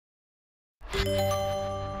Hi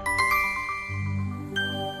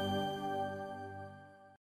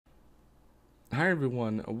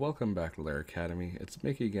everyone, welcome back to Lair Academy. It's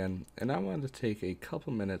Mickey again, and I wanted to take a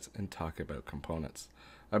couple minutes and talk about components.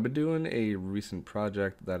 I've been doing a recent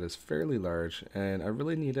project that is fairly large, and I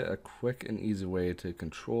really needed a quick and easy way to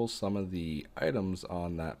control some of the items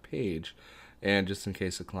on that page. And just in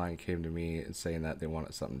case a client came to me and saying that they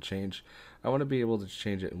wanted something changed, I want to be able to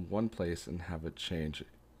change it in one place and have it change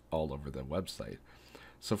all over the website.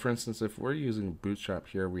 So for instance, if we're using Bootstrap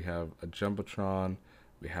here, we have a Jumbotron,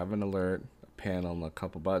 we have an alert, panel and a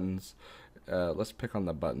couple buttons. Let's pick on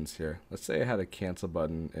the buttons here. Let's say I had a cancel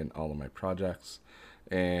button in all of my projects,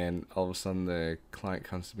 and all of a sudden the client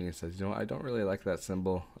comes to me and says, you know, I don't really like that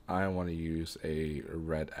symbol. I want to use a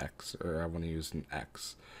red X, or I want to use an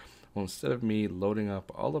X. Well, instead of me loading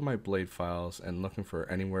up all of my Blade files and looking for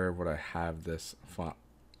anywhere where I have this font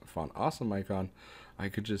awesome icon, I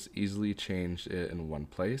could just easily change it in one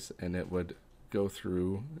place, and it would go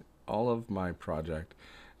through all of my project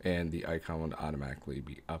and the icon would automatically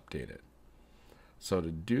be updated. So to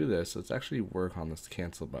do this, let's actually work on this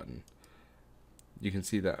cancel button. You can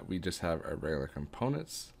see that we just have our regular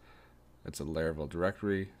components. It's a Laravel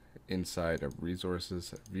directory. Inside of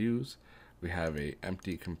resources views, we have a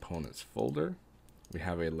empty components folder. We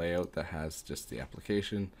have a layout that has just the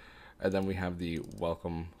application, and then we have the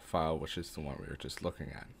welcome file, which is the one we were just looking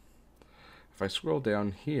at. If I scroll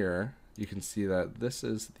down here, you can see that this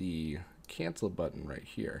is the cancel button right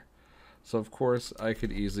here. So of course I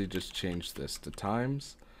could easily just change this to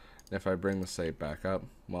times. If I bring the site back up,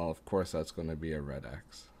 well, of course that's going to be a red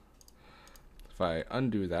X. If I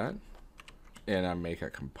undo that and I make a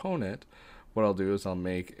component, what I'll do is I'll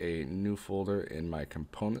make a new folder in my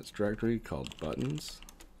components directory called buttons.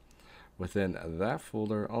 Within that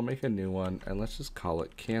folder, I'll make a new one, and let's just call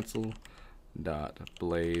it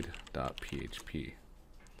cancel.blade.php.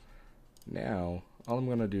 Now all I'm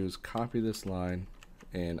going to do is copy this line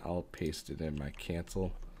and I'll paste it in my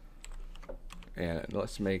cancel, and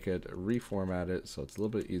let's make it reformat it so it's a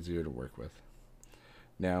little bit easier to work with.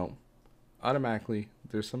 Now automatically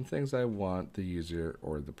there's some things I want the user,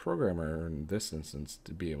 or the programmer in this instance,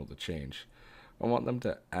 to be able to change. I want them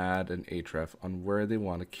to add an href on where they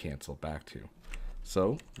want to cancel back to.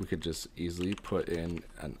 So we could just easily put in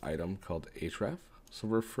an item called href, so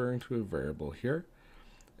we're referring to a variable here,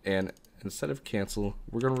 and instead of cancel,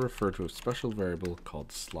 we're going to refer to a special variable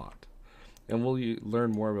called slot. And we'll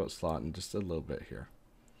learn more about slot in just a little bit here.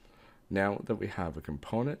 Now that we have a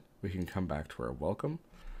component, we can come back to our welcome,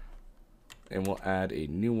 and we'll add a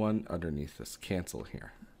new one underneath this cancel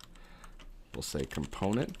here. We'll say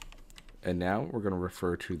component, and now we're going to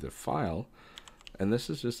refer to the file, and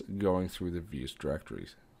this is just going through the views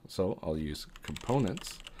directories. So I'll use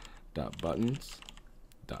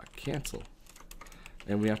components.buttons.cancel.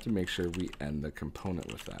 And we have to make sure we end the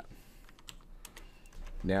component with that.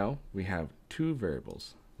 Now we have two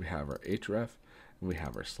variables. We have our href and we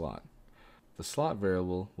have our slot. The slot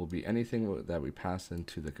variable will be anything that we pass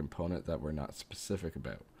into the component that we're not specific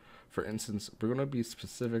about. For instance, we're going to be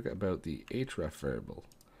specific about the href variable.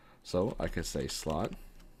 So I could say slot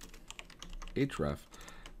href,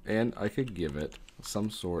 and I could give it some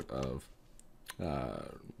sort of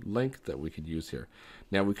link that we could use here.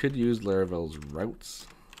 Now we could use Laravel's routes,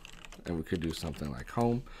 and we could do something like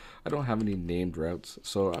home. I don't have any named routes,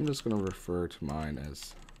 so I'm just going to refer to mine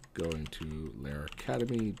as going to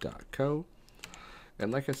lairacademy.co.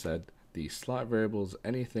 And like I said, the slot variable is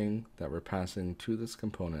anything that we're passing to this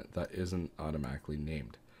component that isn't automatically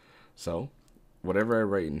named. So whatever I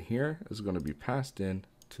write in here is going to be passed in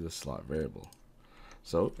to the slot variable.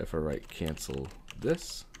 So if I write cancel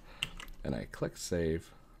this and I click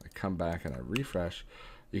save, I come back and I refresh,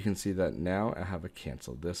 you can see that now I have a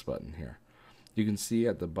cancel this button here. You can see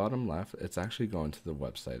at the bottom left, it's actually going to the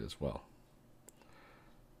website as well.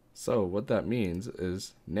 So what that means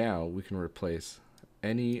is now we can replace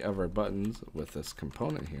any of our buttons with this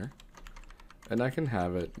component here, and I can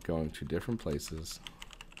have it going to different places,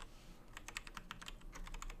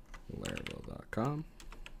 Laravel.com,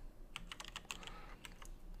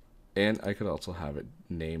 and I could also have it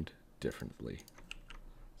named differently.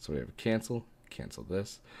 So we have cancel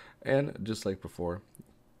this, and just like before,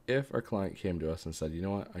 if our client came to us and said, you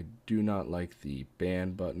know what, I do not like the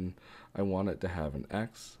ban button, I want it to have an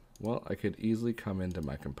X, well, I could easily come into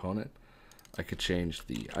my component, I could change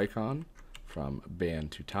the icon from ban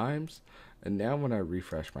to times, and now when I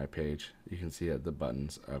refresh my page, you can see that the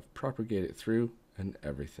buttons have propagated through and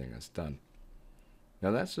everything is done. Now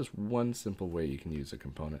that's just one simple way you can use a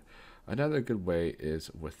component. Another good way is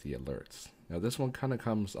with the alerts. Now this one kind of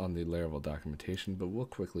comes on the Laravel documentation, but we'll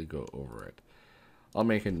quickly go over it. I'll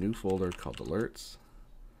make a new folder called alerts,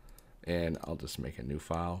 and I'll just make a new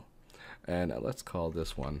file, and let's call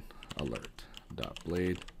this one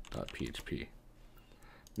alert.blade.php.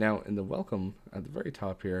 Now in the welcome at the very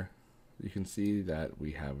top here, you can see that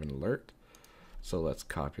we have an alert. So let's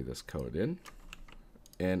copy this code in,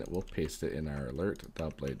 and we'll paste it in our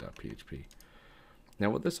alert.blade.php. Now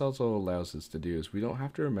what this also allows us to do is we don't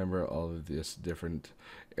have to remember all of this different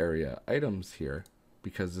area items here,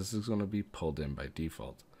 because this is going to be pulled in by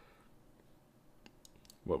default.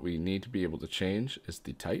 What we need to be able to change is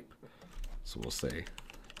the type. So we'll say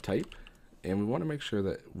type, and we want to make sure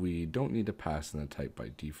that we don't need to pass in a type by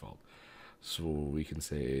default. So we can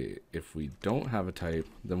say if we don't have a type,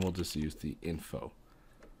 then we'll just use the info.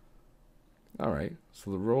 Alright, so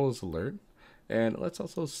the role is alert. And let's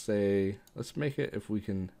also say, let's make it if we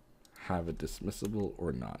can have it dismissible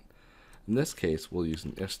or not. In this case, we'll use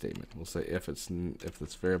an if statement. We'll say if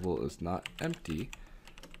this variable is not empty,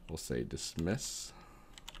 we'll say dismiss.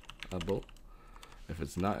 If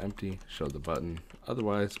it's not empty, show the button.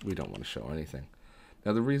 Otherwise, we don't want to show anything.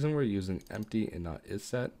 Now the reason we're using empty and not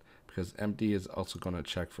isSet, because empty is also going to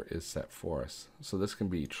check for isSet for us. So this can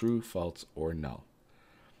be true, false, or null.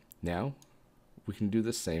 Now we can do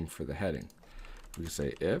the same for the heading. We can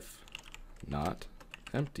say if not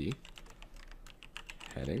empty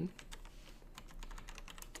heading,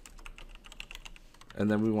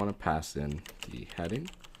 and then we want to pass in the heading.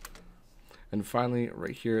 And finally,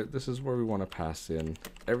 right here, this is where we want to pass in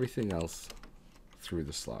everything else through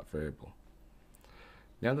the slot variable.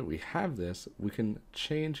 Now that we have this, we can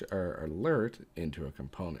change our alert into a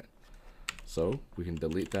component. So we can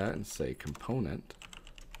delete that and say component,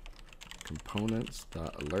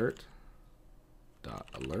 components.alert,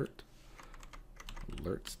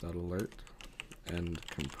 alerts.alert, and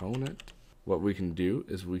component. What we can do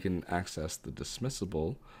is we can access the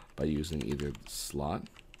dismissible by using either slot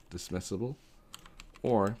dismissible,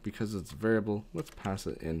 or because it's variable, let's pass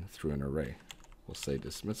it in through an array. We'll say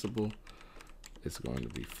dismissible is going to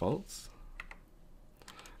be false,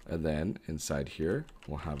 and then inside here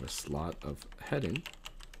we'll have a slot of heading,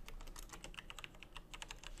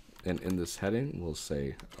 and in this heading we'll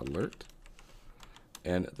say alert,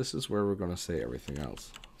 and this is where we're going to say everything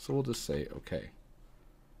else. So we'll just say okay.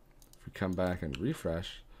 If we come back and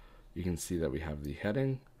refresh, you can see that we have the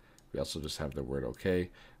heading. We also just have the word OK,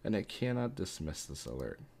 and it cannot dismiss this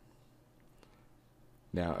alert.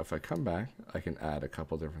 Now, if I come back, I can add a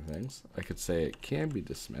couple different things. I could say it can be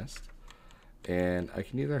dismissed, and I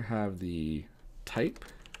can either have the type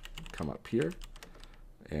come up here,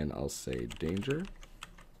 and I'll say danger,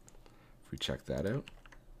 if we check that out,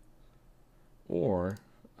 or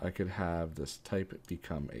I could have this type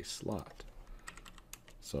become a slot.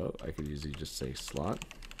 So I could easily just say slot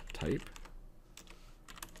type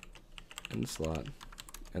in the slot,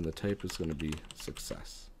 and the type is going to be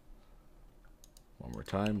success. One more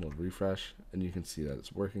time, we'll refresh, and you can see that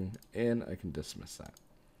it's working, and I can dismiss that.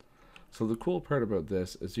 So the cool part about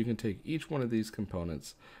this is you can take each one of these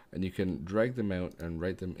components and you can drag them out and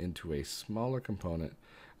write them into a smaller component,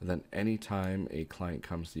 and then anytime a client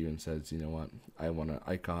comes to you and says, you know what, I want an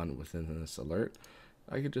icon within this alert,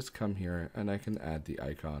 I could just come here and I can add the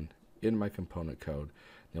icon in my component code,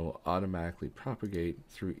 and it will automatically propagate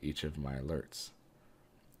through each of my alerts.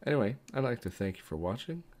 Anyway, I'd like to thank you for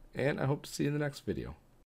watching, and I hope to see you in the next video.